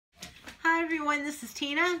everyone, this is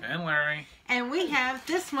Tina. And Larry. And we have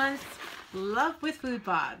this month's Love with Food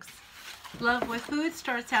box. Love with Food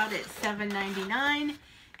starts out at $7.99,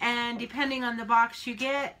 and depending on the box you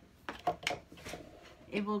get,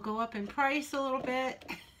 it will go up in price a little bit.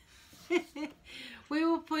 We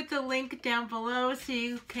will put the link down below so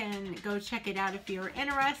you can go check it out if you're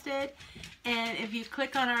interested. And if you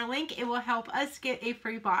click on our link, it will help us get a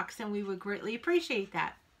free box, and we would greatly appreciate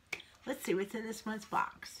that. Let's see what's in this month's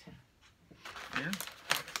box. Here.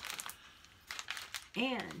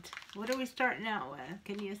 And what are we starting out with?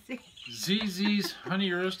 Can you see? ZZ's Honey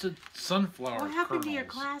Roasted Sunflower What happened kernels. to your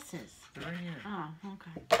glasses? They're right here. Oh,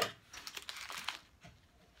 okay.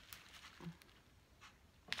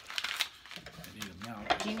 I need them now.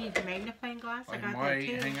 Do you need the magnifying glass? I got might. that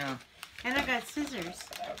too. Hang on. And I got scissors.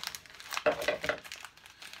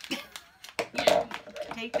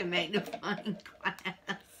 Take the magnifying glass.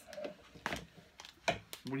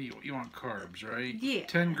 What do you want? Carbs, right? Yeah.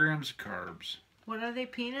 10 grams of carbs. What are they?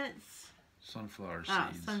 Peanuts? Sunflower Oh,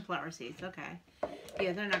 seeds. sunflower seeds. Okay.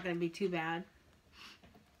 Yeah, they're not going to be too bad.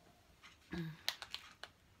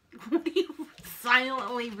 What are you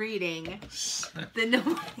silently reading? The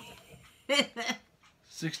nobody.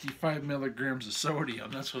 65 milligrams of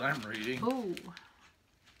sodium. That's what I'm reading. Ooh.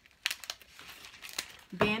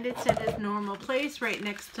 Bandit's at his normal place right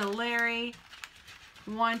next to Larry,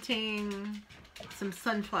 wanting some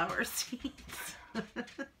sunflower seeds.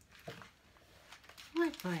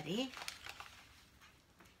 What, buddy?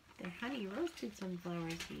 They're honey roasted sunflower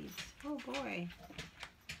seeds. Oh boy.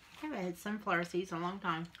 I haven't had sunflower seeds in a long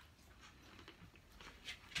time.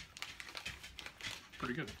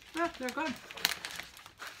 Pretty good. Yeah, they're good.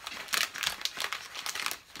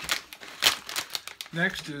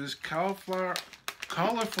 Next is cauliflower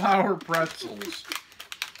pretzels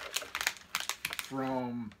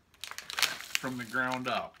from the ground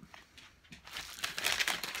up.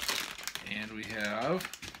 And we have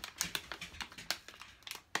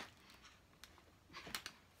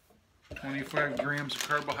 25 grams of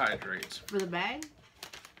carbohydrates. For the bag?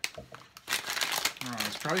 Oh,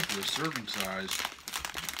 it's probably for the serving size.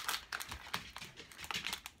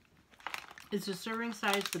 Is the serving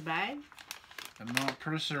size the bag? Amount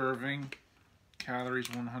per serving, calories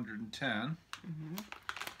 110. Mm-hmm.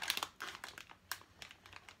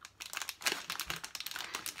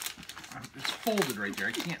 It's folded right there.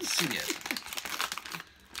 I can't see it.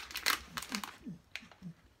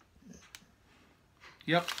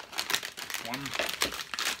 Yep. One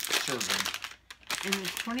serving. And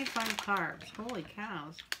there's 25 carbs. Holy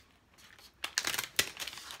cows.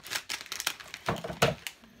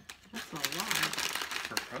 That's a lot.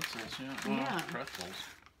 For pretzels, yeah. Well, Yeah. pretzels.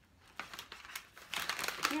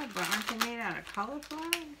 Yeah, but aren't they made out of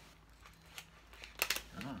cauliflower?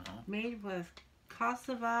 I don't know. Made with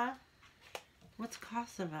cassava. What's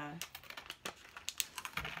cassava?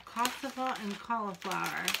 Cassava and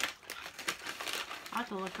cauliflower. I'll have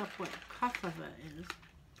to look up what cassava is.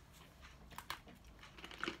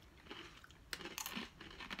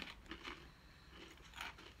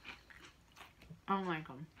 I don't like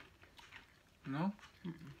them. No?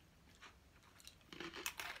 They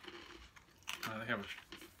have a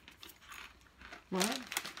What?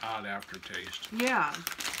 odd aftertaste. Yeah.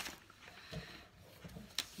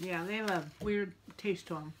 Yeah, they have a weird taste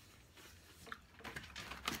to them.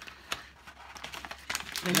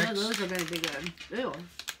 I know Next. those are going to be good. Ew.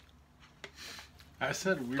 I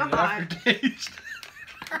said weird God. aftertaste.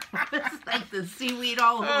 It's like the seaweed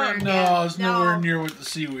all over Oh, again. no, it's nowhere near what the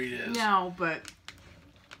seaweed is. No, but...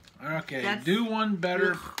 Okay, That's- do one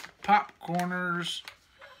better. Ugh. Popcorners.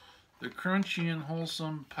 The crunchy and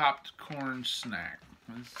wholesome popped corn snack.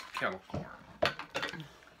 It's kettle corn.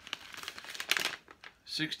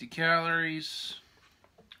 60 calories.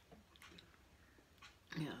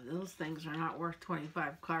 Yeah, those things are not worth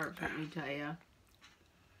 25 carbs, let me tell you.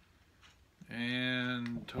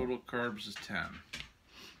 And total carbs is 10.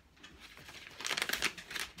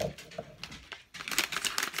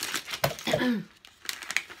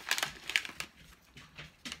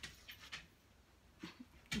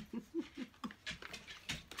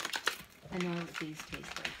 I know what these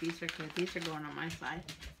taste like. These are good. These are going on my side.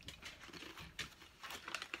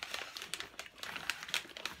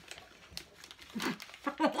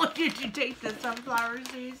 What did you take the sunflower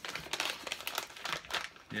seeds?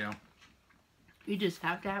 Yeah. You just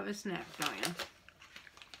have to have a snack, don't you?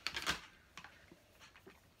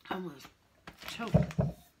 I almost choked.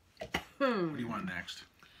 What do you want next?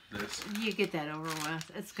 This? You get that over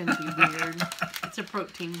with. It's going to be weird. It's a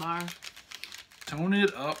protein bar. Tone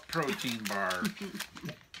it up protein bar.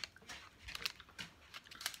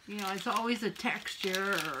 You know, it's always a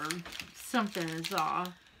texture or Something is off.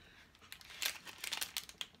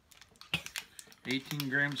 18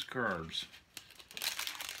 grams carbs.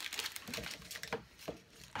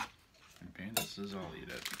 Okay, this is I'll eat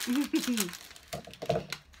it.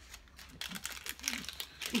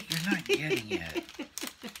 You're not getting it.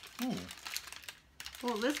 Oh.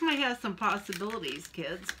 Well, this might have some possibilities,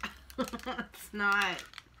 kids. It's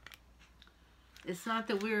not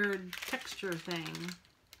the weird texture thing.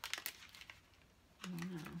 I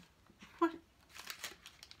don't know. What?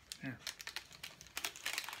 Here.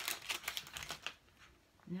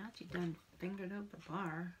 Now that you've done fingered up the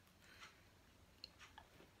bar.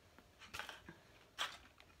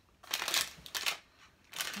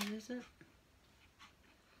 What is it?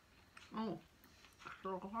 Oh,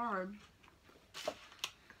 so hard.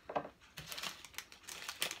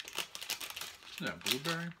 Is that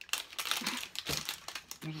blueberry?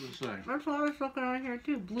 What does it say? That's what I was looking on here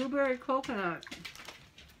too. Blueberry coconut.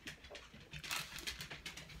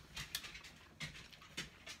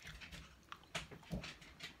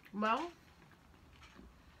 Well,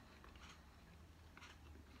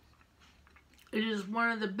 it is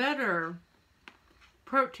one of the better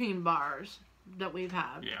protein bars that we've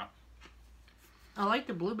had. Yeah. I like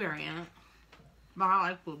the blueberry in it. But I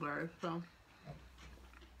like blueberry, so.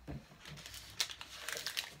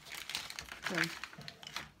 Okay.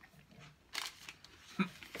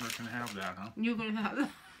 We're gonna have that, huh? You can have it.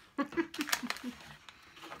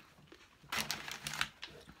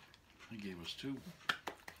 They gave us 2.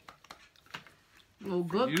 Well,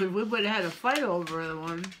 good, because we would have had a fight over the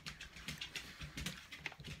one.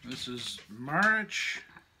 This is March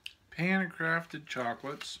pan-crafted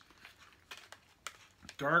chocolates,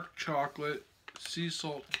 dark chocolate, sea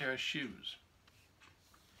salt cashews.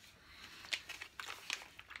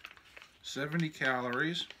 70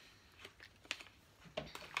 calories,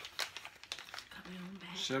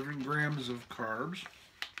 7 grams of carbs.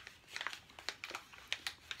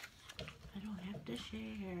 I don't have to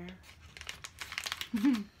share.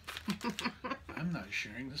 I'm not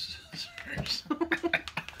sharing, this is hers.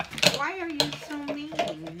 Why are you so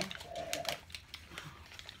mean?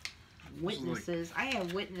 Witnesses. I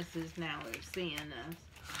have witnesses now that are seeing this.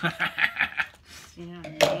 See how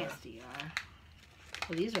nasty you are.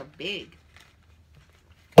 Well, these are big.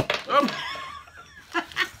 Oh.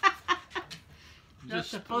 You're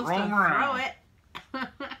Just supposed throw to 'em throw around. it.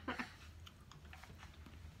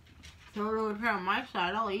 Throw it over here on my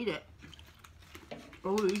side. I'll eat it.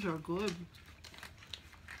 Oh, these are good.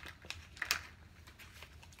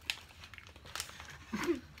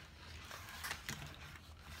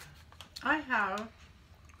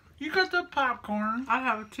 You got the popcorn. I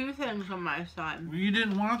have 2 things on my side. Well, you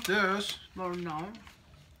didn't want this. Well, no.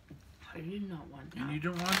 I did not want that. And you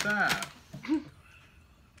didn't want that.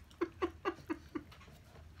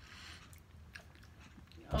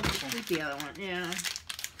 Oh, keep the other one. Yeah.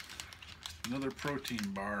 Another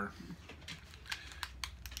protein bar.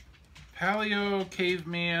 Paleo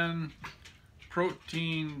Caveman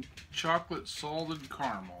Protein Chocolate Salted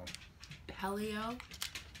Caramel. Paleo?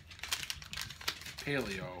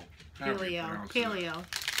 Paleo. However you Paleo. pronounce Paleo.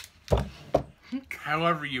 it.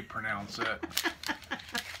 However you pronounce it.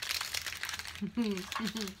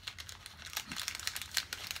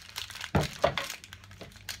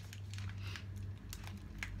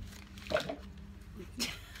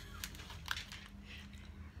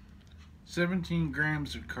 $17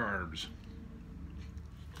 grams of carbs.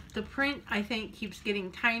 The print, I think, keeps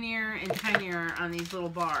getting tinier and tinier on these little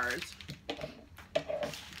bars.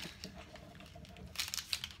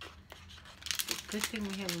 Good thing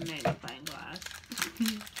we have a magnifying glass.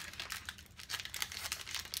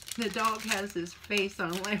 The dog has his face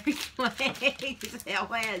on Larry's leg. His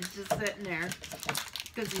head's just sitting there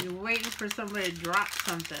because he's waiting for somebody to drop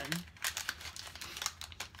something.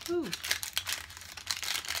 Ooh.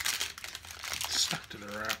 It's stuck to the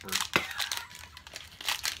wrapper.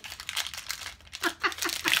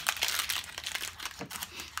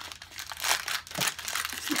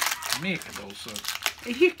 Make those.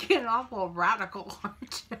 You're getting awful radical,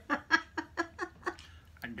 aren't you?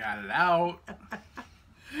 I got it out.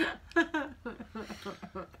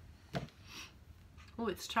 Oh,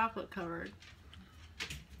 it's chocolate covered.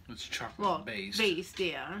 It's chocolate Well, based. based,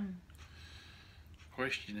 yeah.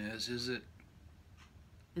 Question is it?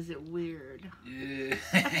 Is it weird? Yeah.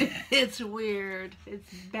 It's weird.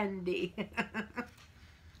 It's bendy.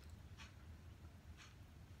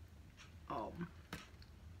 Oh.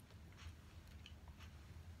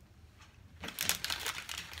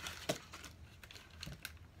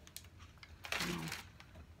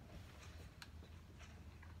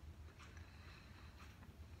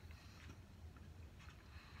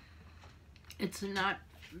 It's not...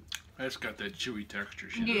 It's got that chewy texture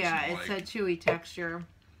she Yeah, doesn't it's like. that chewy texture.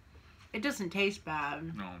 It doesn't taste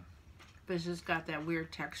bad. No. But it's just got that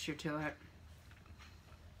weird texture to it.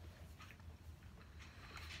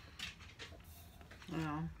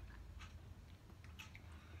 Yeah.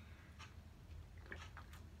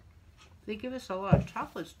 They give us a lot of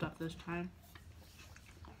chocolate stuff this time.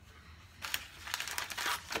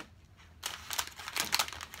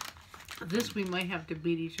 This we might have to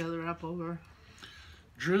beat each other up over.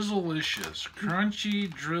 Drizzlicious.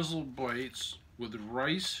 Crunchy drizzle bites with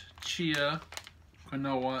rice, chia,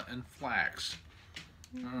 quinoa, and flax.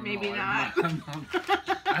 Maybe know. not.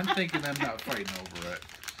 I'm thinking I'm not fighting over it.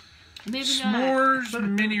 Maybe S'mores not.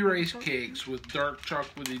 mini rice cakes with dark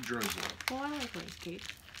chocolatey drizzle. Oh, I like rice cakes.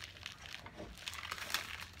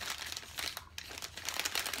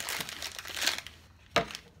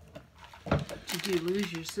 Did you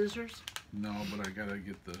lose your scissors? No, but I gotta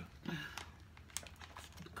get the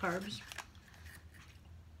Carbs.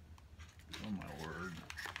 Oh my word.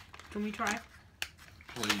 Can we try?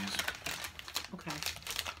 Please. Okay.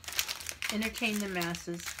 Entertain the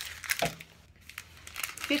masses.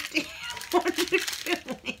 50. What are you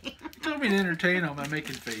doing? Tell me to entertain them by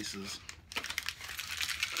making faces.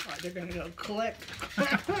 Oh, they're gonna go click.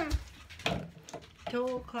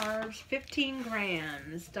 Total carbs, 15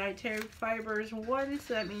 grams. Dietary fibers, 1,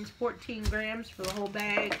 so that means 14 grams for the whole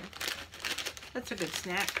bag. That's a good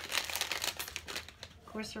snack. Of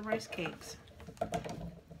course, they're rice cakes.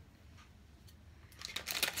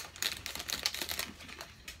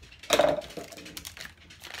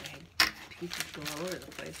 Pieces go all over the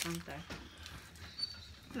place, aren't they?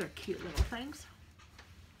 They're cute little things.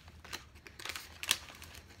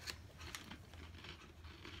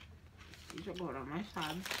 These are going on my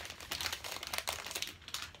side.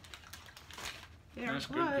 They're That's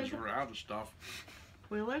good because we're out of stuff.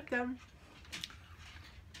 We like them.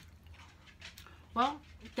 Well,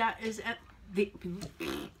 that is at the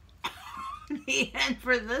the end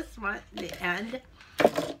for this one. The end.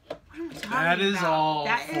 What am I talking That is about? all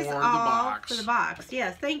That is for the all box. for the box.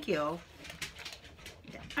 Yes, thank you.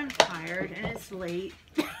 I'm tired and it's late.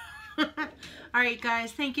 Alright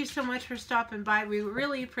guys, thank you so much for stopping by. We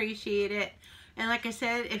really appreciate it. And like I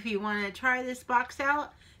said, if you want to try this box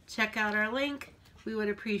out, check out our link. We would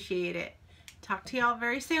appreciate it. Talk to y'all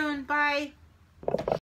very soon. Bye.